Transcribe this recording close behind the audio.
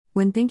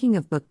When thinking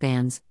of book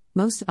bans,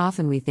 most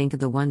often we think of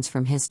the ones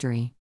from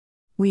history.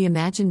 We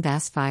imagine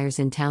vast fires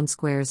in town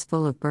squares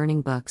full of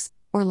burning books,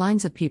 or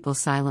lines of people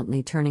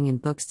silently turning in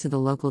books to the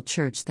local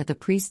church that the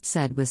priest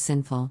said was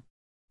sinful.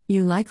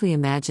 You likely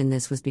imagine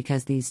this was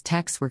because these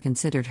texts were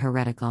considered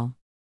heretical.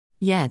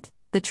 Yet,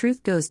 the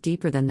truth goes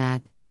deeper than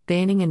that.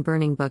 Banning and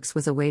burning books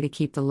was a way to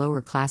keep the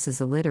lower classes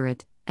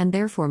illiterate, and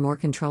therefore more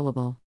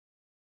controllable.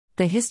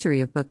 The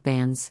history of book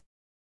bans.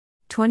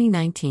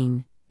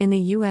 2019. In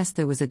the U.S.,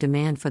 there was a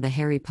demand for the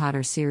Harry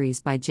Potter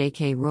series by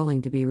J.K.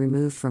 Rowling to be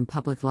removed from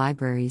public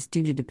libraries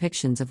due to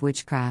depictions of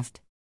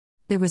witchcraft.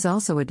 There was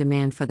also a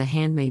demand for The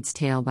Handmaid's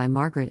Tale by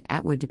Margaret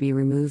Atwood to be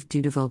removed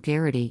due to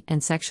vulgarity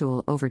and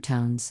sexual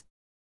overtones.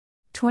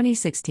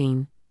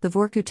 2016. The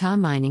Vorkuta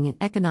Mining and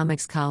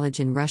Economics College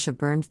in Russia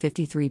burned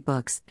 53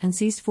 books and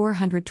seized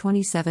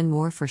 427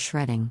 more for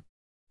shredding.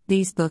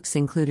 These books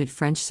included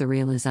French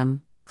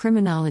Surrealism,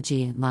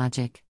 Criminology and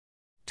Logic.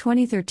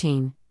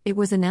 2013. It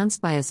was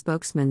announced by a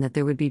spokesman that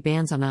there would be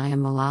bans on I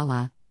Am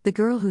Malala, the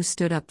girl who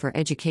stood up for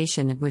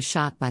education and was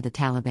shot by the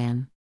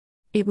Taliban.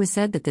 It was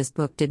said that this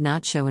book did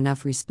not show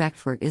enough respect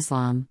for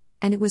Islam,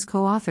 and it was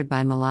co-authored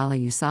by Malala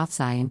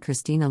Yousafzai and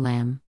Christina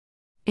Lamb.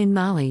 In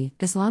Mali,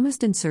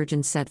 Islamist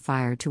insurgents set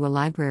fire to a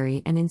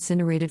library and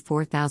incinerated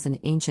 4,000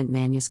 ancient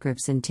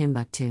manuscripts in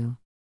Timbuktu.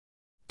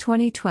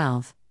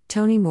 2012.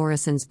 Toni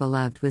Morrison's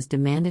Beloved was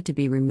demanded to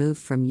be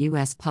removed from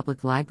U.S.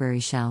 public library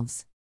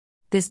shelves.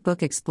 This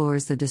book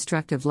explores the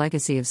destructive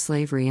legacy of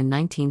slavery in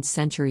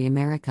 19th-century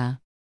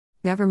America.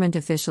 Government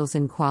officials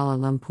in Kuala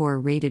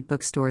Lumpur raided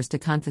bookstores to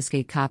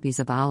confiscate copies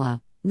of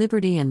Allah,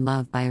 Liberty and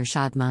Love by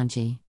Irshad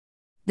Manji.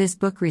 This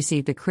book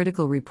received a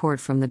critical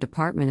report from the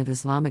Department of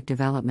Islamic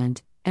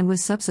Development, and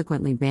was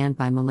subsequently banned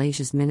by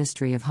Malaysia's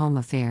Ministry of Home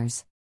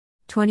Affairs.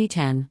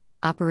 2010.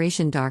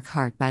 Operation Dark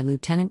Heart by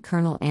Lieutenant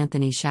Colonel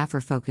Anthony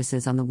Shaffer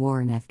focuses on the war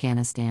in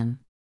Afghanistan.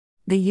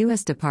 The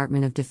U.S.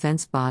 Department of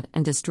Defense bought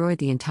and destroyed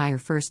the entire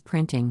first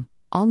printing,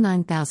 all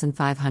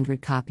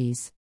 9,500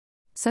 copies.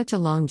 Such a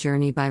Long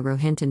Journey by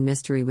Rohinton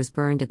Mystery was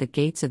burned at the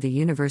gates of the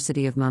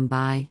University of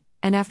Mumbai,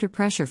 and after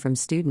pressure from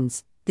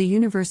students, the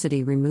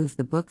university removed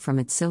the book from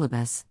its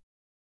syllabus.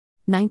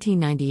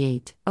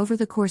 1998. Over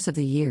the course of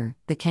the year,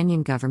 the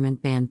Kenyan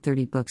government banned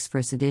 30 books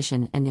for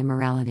sedition and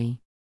immorality.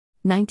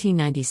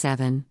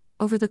 1997.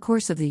 Over the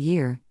course of the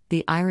year,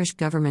 the Irish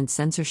Government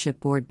Censorship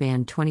Board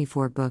banned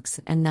 24 books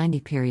and 90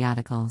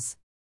 periodicals.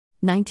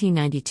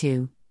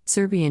 1992.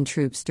 Serbian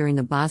troops during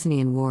the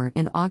Bosnian War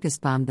in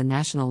August bombed the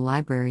National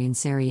Library in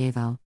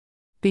Sarajevo.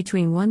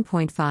 Between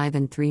 1.5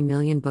 and 3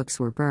 million books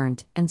were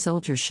burnt, and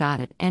soldiers shot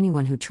at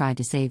anyone who tried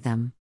to save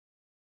them.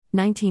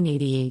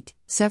 1988.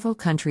 Several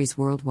countries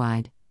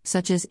worldwide,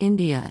 such as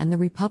India and the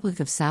Republic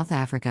of South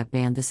Africa,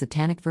 banned the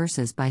Satanic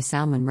Verses by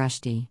Salman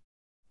Rushdie.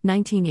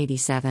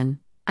 1987.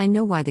 I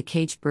Know Why the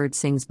Caged Bird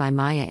Sings by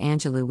Maya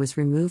Angelou was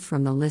removed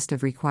from the list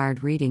of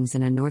required readings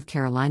in a North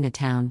Carolina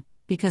town,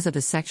 because of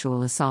a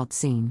sexual assault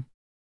scene.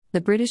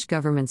 The British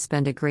government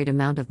spent a great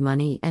amount of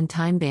money and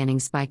time banning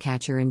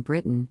Spycatcher in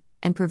Britain,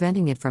 and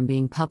preventing it from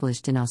being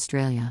published in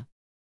Australia.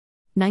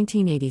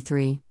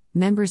 1983.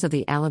 Members of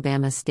the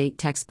Alabama State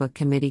Textbook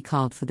Committee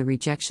called for the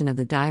rejection of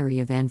the Diary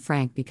of Anne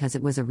Frank because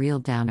it was a real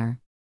downer.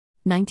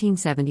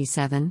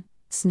 1977.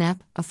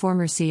 Snap, a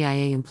former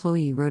CIA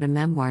employee, wrote a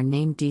memoir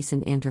named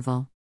Decent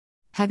Interval.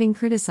 Having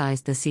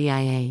criticized the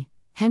CIA,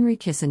 Henry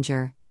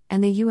Kissinger,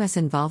 and the U.S.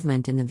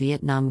 involvement in the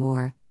Vietnam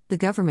War, the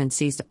government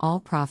seized all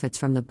profits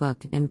from the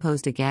book and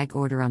imposed a gag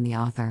order on the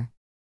author.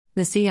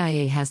 The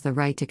CIA has the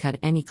right to cut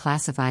any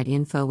classified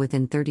info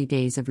within 30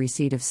 days of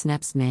receipt of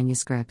Snap's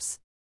manuscripts.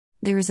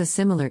 There is a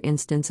similar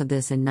instance of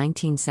this in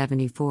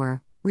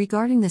 1974,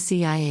 regarding the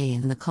CIA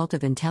and the Cult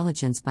of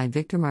Intelligence by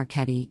Victor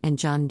Marchetti and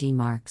John D.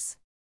 Marks.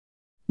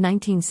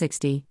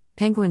 1960.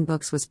 Penguin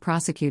Books was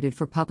prosecuted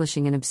for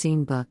publishing an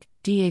obscene book,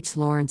 D. H.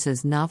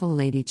 Lawrence's novel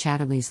Lady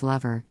Chatterley's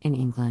Lover, in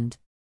England.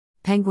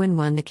 Penguin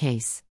won the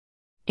case.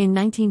 In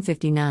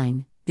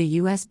 1959, the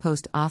U.S.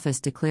 Post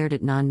Office declared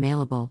it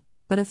non-mailable,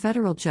 but a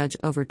federal judge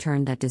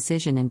overturned that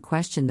decision and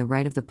questioned the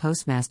right of the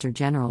Postmaster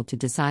General to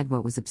decide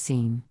what was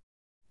obscene.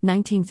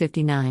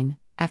 1959.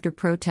 After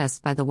protests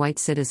by the White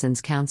Citizens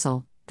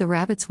Council, The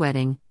Rabbit's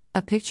Wedding,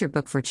 a picture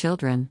book for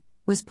children,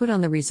 was put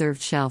on the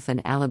reserved shelf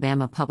in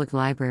Alabama public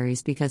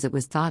libraries because it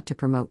was thought to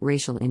promote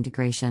racial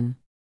integration.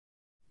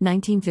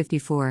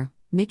 1954.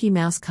 Mickey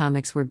Mouse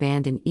comics were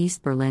banned in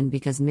East Berlin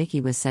because Mickey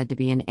was said to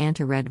be an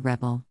anti-red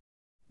rebel.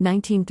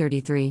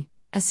 1933.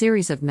 A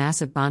series of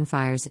massive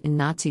bonfires in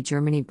Nazi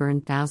Germany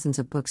burned thousands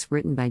of books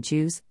written by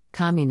Jews,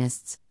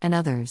 communists, and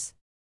others.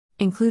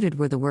 Included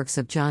were the works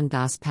of John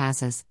Dos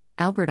Passos,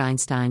 Albert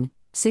Einstein,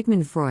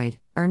 Sigmund Freud,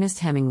 Ernest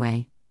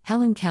Hemingway,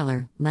 Helen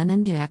Keller,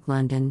 Lenin, Jack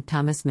London,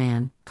 Thomas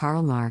Mann,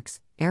 Karl Marx,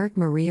 Erich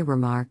Maria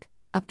Remarque,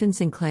 Upton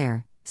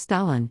Sinclair,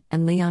 Stalin,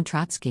 and Leon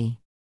Trotsky.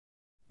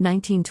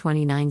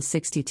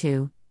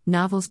 1929-62.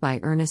 Novels by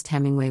Ernest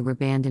Hemingway were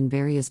banned in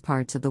various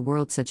parts of the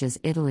world such as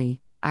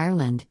Italy,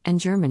 Ireland, and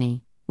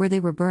Germany, where they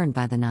were burned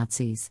by the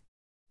Nazis.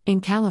 In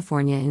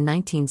California in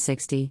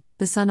 1960,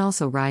 The Sun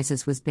Also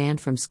Rises was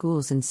banned from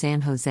schools in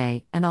San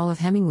Jose, and all of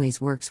Hemingway's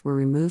works were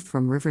removed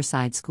from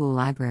Riverside school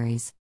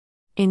libraries.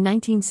 In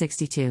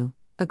 1962,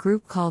 a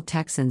group called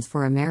Texans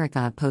for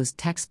America opposed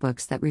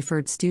textbooks that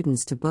referred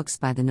students to books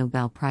by the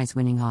Nobel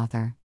Prize-winning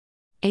author.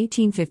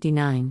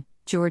 1859,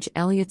 George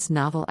Eliot's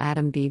novel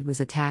Adam Bede was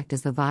attacked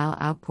as the vile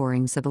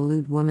outpourings of a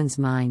lewd woman's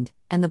mind,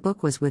 and the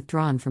book was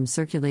withdrawn from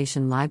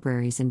circulation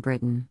libraries in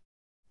Britain.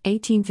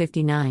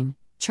 1859,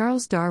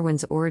 Charles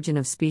Darwin's Origin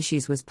of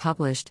Species was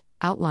published,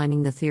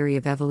 outlining the theory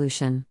of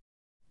evolution.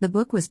 The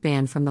book was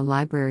banned from the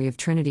library of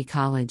Trinity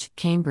College,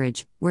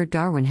 Cambridge, where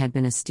Darwin had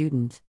been a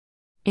student.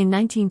 In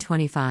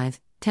 1925,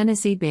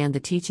 Tennessee banned the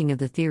teaching of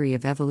the theory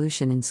of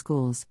evolution in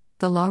schools.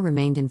 The law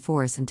remained in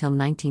force until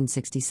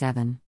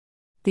 1967.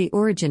 The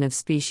Origin of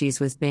Species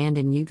was banned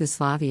in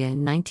Yugoslavia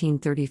in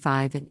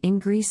 1935 and in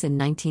Greece in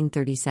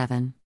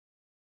 1937.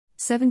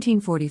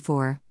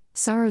 1744,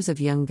 Sorrows of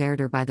Young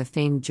Werther by the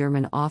famed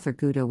German author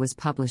Goethe was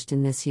published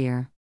in this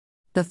year.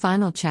 The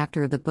final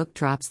chapter of the book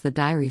drops the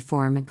diary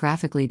form and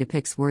graphically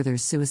depicts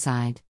Werther's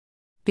suicide.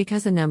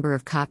 Because a number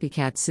of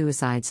copycat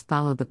suicides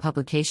followed the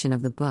publication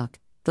of the book,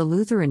 the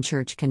Lutheran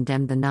Church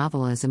condemned the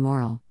novel as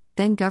immoral.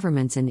 Then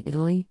governments in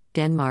Italy,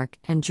 Denmark,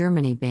 and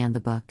Germany banned the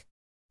book.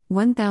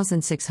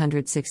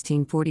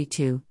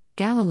 1642,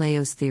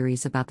 Galileo's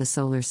theories about the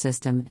solar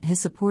system and his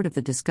support of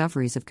the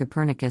discoveries of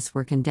Copernicus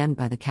were condemned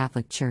by the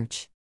Catholic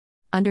Church.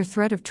 Under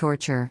threat of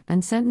torture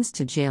and sentenced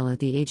to jail at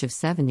the age of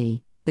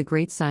 70, the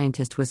great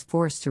scientist was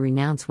forced to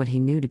renounce what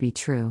he knew to be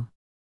true.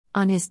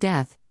 On his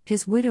death,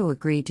 his widow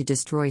agreed to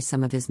destroy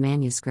some of his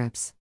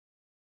manuscripts.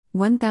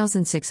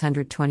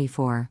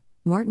 1624,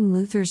 Martin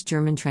Luther's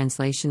German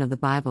translation of the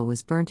Bible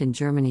was burnt in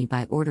Germany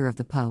by order of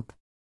the Pope.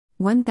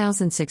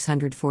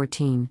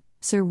 1614,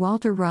 Sir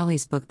Walter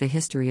Raleigh's book The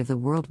History of the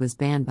World was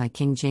banned by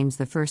King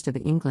James I of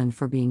England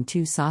for being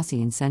too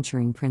saucy in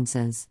censuring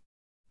princes.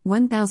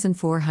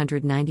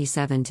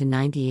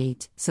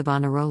 1497-98,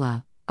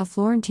 Savonarola, a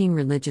Florentine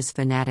religious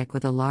fanatic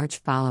with a large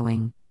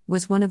following,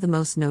 was one of the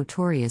most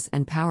notorious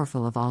and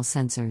powerful of all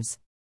censors.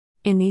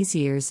 In these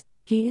years,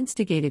 he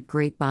instigated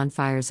great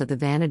bonfires of the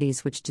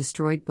vanities which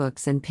destroyed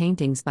books and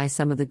paintings by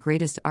some of the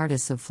greatest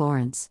artists of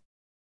Florence.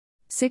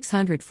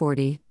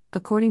 640,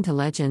 according to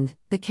legend,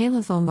 the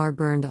Caliph Omar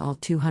burned all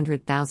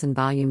 200,000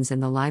 volumes in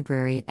the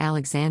library at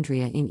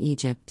Alexandria in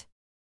Egypt.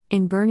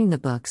 In burning the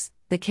books,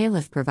 the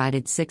Caliph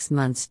provided 6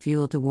 months'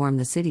 fuel to warm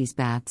the city's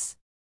baths.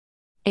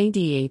 AD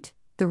 8,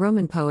 the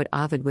Roman poet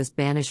Ovid was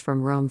banished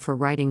from Rome for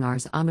writing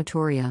Ars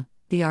Amatoria,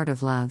 The Art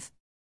of Love.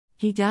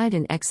 He died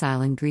in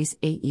exile in Greece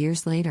 8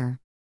 years later.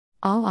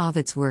 All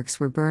Ovid's works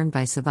were burned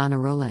by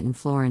Savonarola in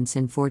Florence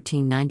in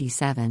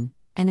 1497,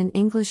 and an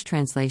English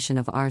translation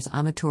of Ars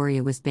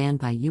Amatoria was banned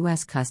by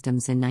U.S.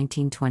 Customs in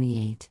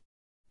 1928.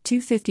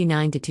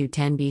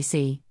 259-210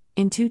 BC.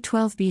 In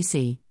 212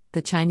 BC,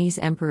 the Chinese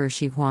Emperor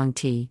Shi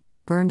Huangti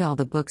burned all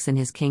the books in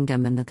his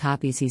kingdom, and the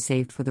copies he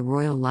saved for the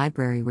royal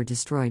library were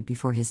destroyed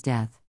before his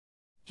death.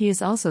 He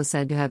is also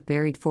said to have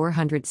buried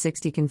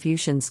 460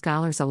 Confucian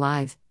scholars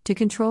alive, to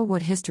control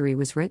what history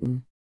was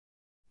written.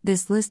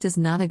 This list is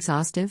not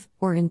exhaustive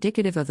or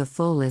indicative of the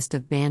full list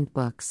of banned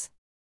books.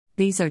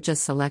 These are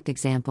just select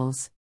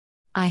examples.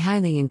 I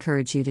highly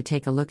encourage you to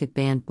take a look at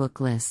banned book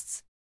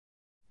lists.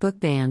 Book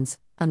bans,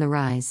 on the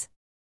rise.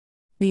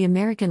 The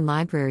American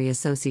Library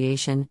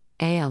Association,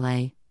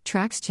 ALA,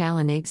 tracks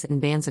challenges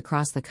and bans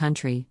across the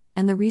country,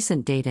 and the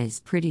recent data is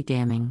pretty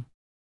damning.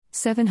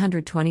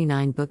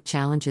 729 book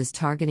challenges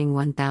targeting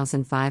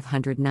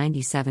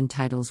 1,597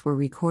 titles were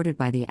recorded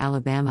by the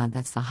Alabama.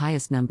 That's the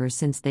highest number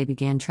since they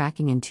began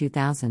tracking in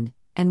 2000,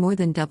 and more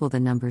than double the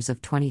numbers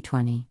of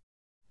 2020.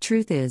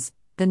 Truth is,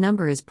 the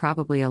number is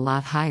probably a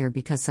lot higher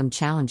because some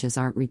challenges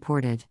aren't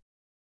reported.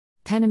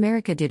 PEN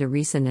America did a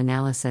recent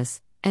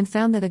analysis, and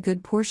found that a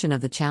good portion of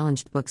the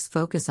challenged books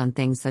focus on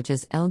things such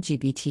as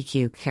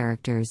LGBTQ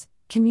characters,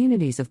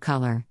 communities of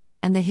color,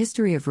 and the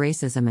history of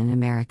racism in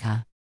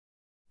America.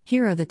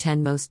 Here are the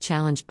 10 most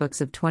challenged books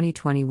of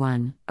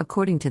 2021,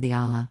 according to the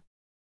ALA.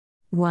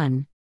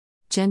 1.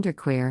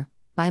 Genderqueer,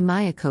 by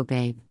Maya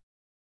Kobabe.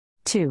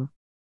 2.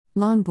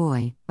 Lawn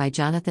Boy, by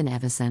Jonathan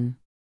Evison.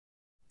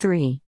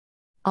 3.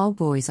 All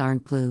Boys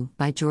Aren't Blue,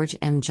 by George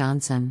M.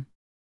 Johnson.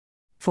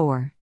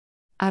 4.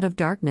 Out of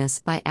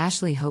Darkness, by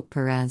Ashley Hope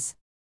Perez.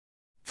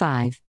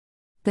 5.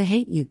 The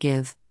Hate You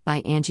Give,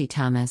 by Angie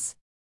Thomas.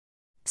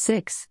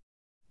 6.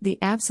 The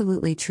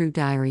Absolutely True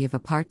Diary of a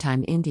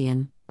Part-Time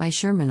Indian, by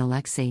Sherman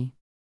Alexie.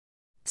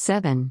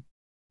 7.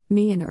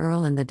 Me and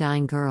Earl and the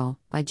Dying Girl,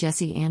 by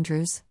Jesse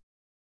Andrews.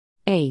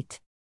 8.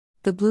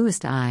 The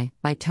Bluest Eye,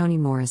 by Toni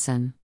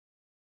Morrison.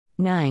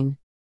 9.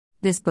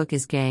 This Book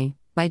is Gay,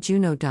 by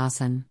Juno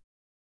Dawson.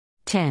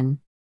 10.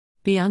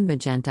 Beyond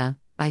Magenta,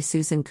 by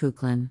Susan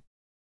Kuklin.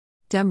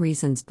 Dumb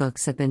Reasons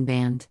books have been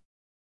banned.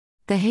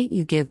 The Hate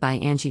You Give, by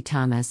Angie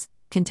Thomas,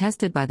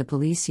 contested by the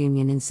police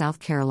union in South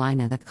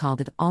Carolina that called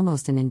it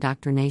almost an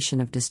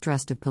indoctrination of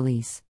distrust of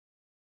police.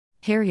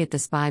 Harriet the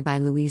Spy, by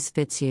Louise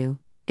Fitzhugh.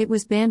 It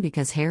was banned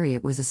because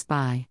Harriet was a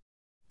spy.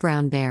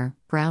 Brown Bear,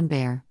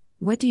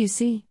 what do you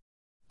see?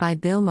 By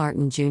Bill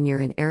Martin Jr.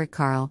 and Eric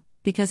Carle,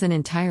 because an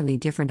entirely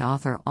different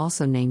author,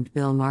 also named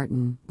Bill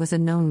Martin, was a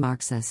known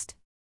Marxist.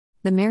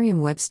 The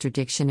Merriam-Webster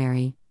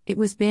Dictionary, it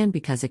was banned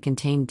because it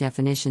contained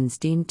definitions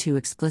deemed too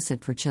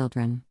explicit for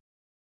children.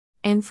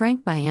 Anne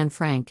Frank by Anne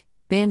Frank,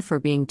 banned for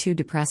being too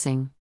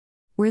depressing.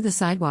 Where the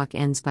Sidewalk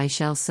Ends by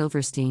Shel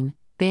Silverstein,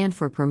 banned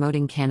for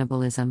promoting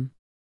cannibalism.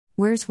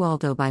 Where's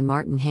Waldo by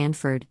Martin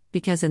Handford,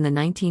 because in the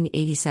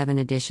 1987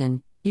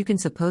 edition, you can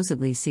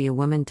supposedly see a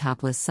woman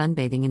topless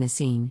sunbathing in a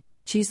scene.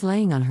 She's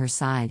laying on her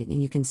side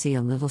and you can see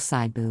a little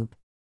side boob.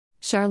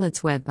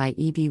 Charlotte's Web by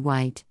E.B.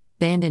 White,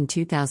 banned in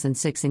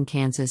 2006 in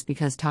Kansas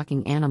because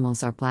talking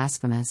animals are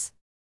blasphemous.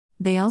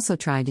 They also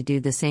tried to do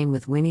the same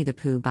with Winnie the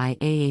Pooh by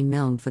A.A.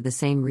 Milne for the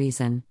same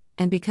reason,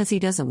 and because he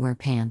doesn't wear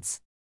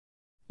pants.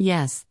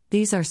 Yes,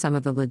 these are some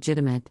of the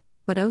legitimate,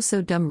 but oh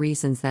so dumb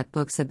reasons that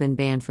books have been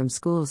banned from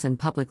schools and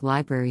public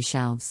library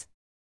shelves.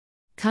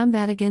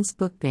 Combat against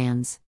book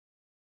bans.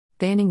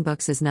 Banning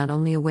books is not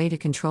only a way to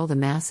control the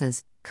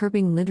masses,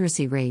 curbing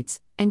literacy rates,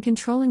 and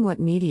controlling what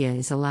media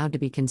is allowed to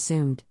be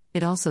consumed,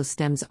 it also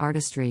stems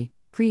artistry,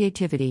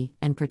 creativity,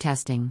 and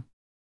protesting.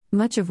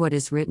 Much of what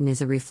is written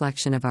is a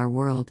reflection of our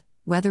world,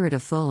 whether it a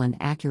full and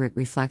accurate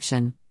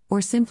reflection,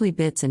 or simply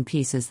bits and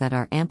pieces that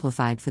are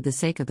amplified for the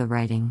sake of the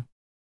writing.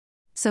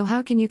 So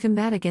how can you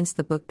combat against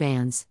the book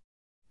bans?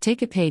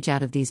 Take a page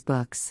out of these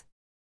books.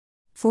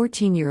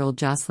 14-year-old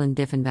Jocelyn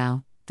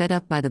Diffenbaugh, fed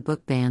up by the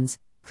book bans,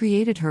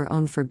 created her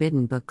own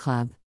forbidden book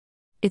club.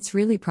 It's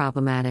really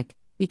problematic,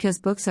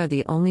 because books are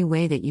the only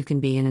way that you can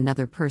be in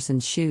another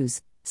person's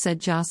shoes, said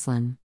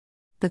Jocelyn.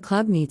 The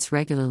club meets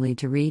regularly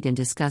to read and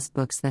discuss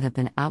books that have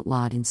been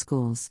outlawed in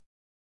schools.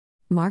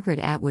 Margaret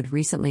Atwood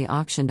recently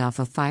auctioned off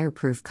a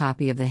fireproof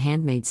copy of The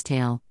Handmaid's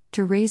Tale,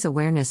 to raise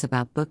awareness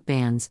about book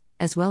bans,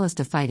 as well as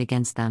to fight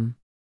against them.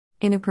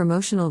 In a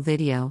promotional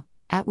video,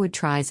 Atwood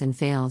tries and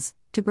fails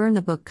to burn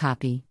the book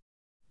copy.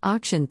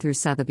 Auctioned through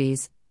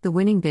Sotheby's, the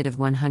winning bid of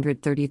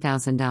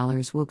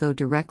 $130,000 will go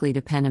directly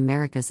to PEN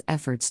America's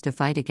efforts to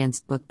fight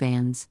against book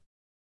bans.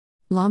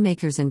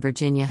 Lawmakers in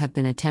Virginia have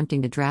been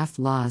attempting to draft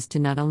laws to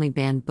not only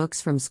ban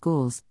books from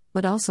schools,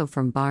 but also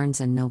from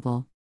Barnes &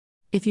 Noble.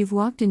 If you've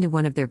walked into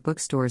one of their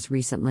bookstores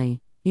recently,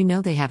 you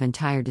know they have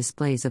entire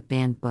displays of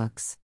banned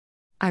books.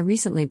 I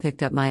recently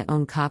picked up my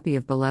own copy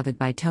of Beloved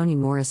by Toni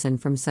Morrison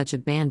from such a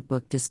banned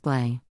book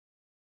display.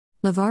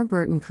 LeVar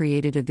Burton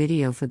created a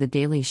video for The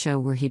Daily Show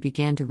where he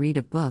began to read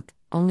a book,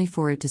 only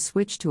for it to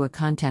switch to a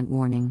content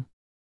warning.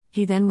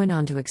 He then went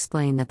on to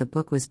explain that the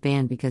book was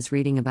banned because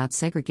reading about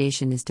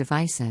segregation is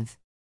divisive.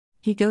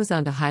 He goes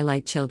on to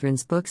highlight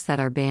children's books that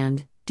are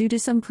banned, due to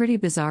some pretty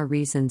bizarre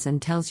reasons,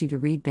 and tells you to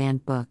read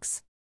banned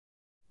books.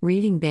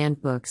 Reading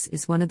banned books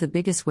is one of the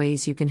biggest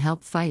ways you can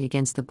help fight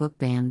against the book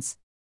bans.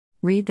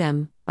 Read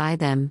them, buy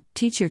them,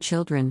 teach your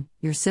children,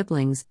 your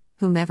siblings,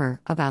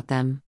 whomever, about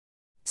them.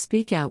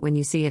 Speak out when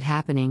you see it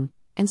happening,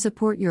 and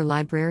support your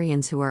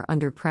librarians who are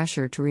under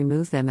pressure to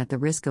remove them at the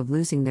risk of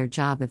losing their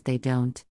job if they don't.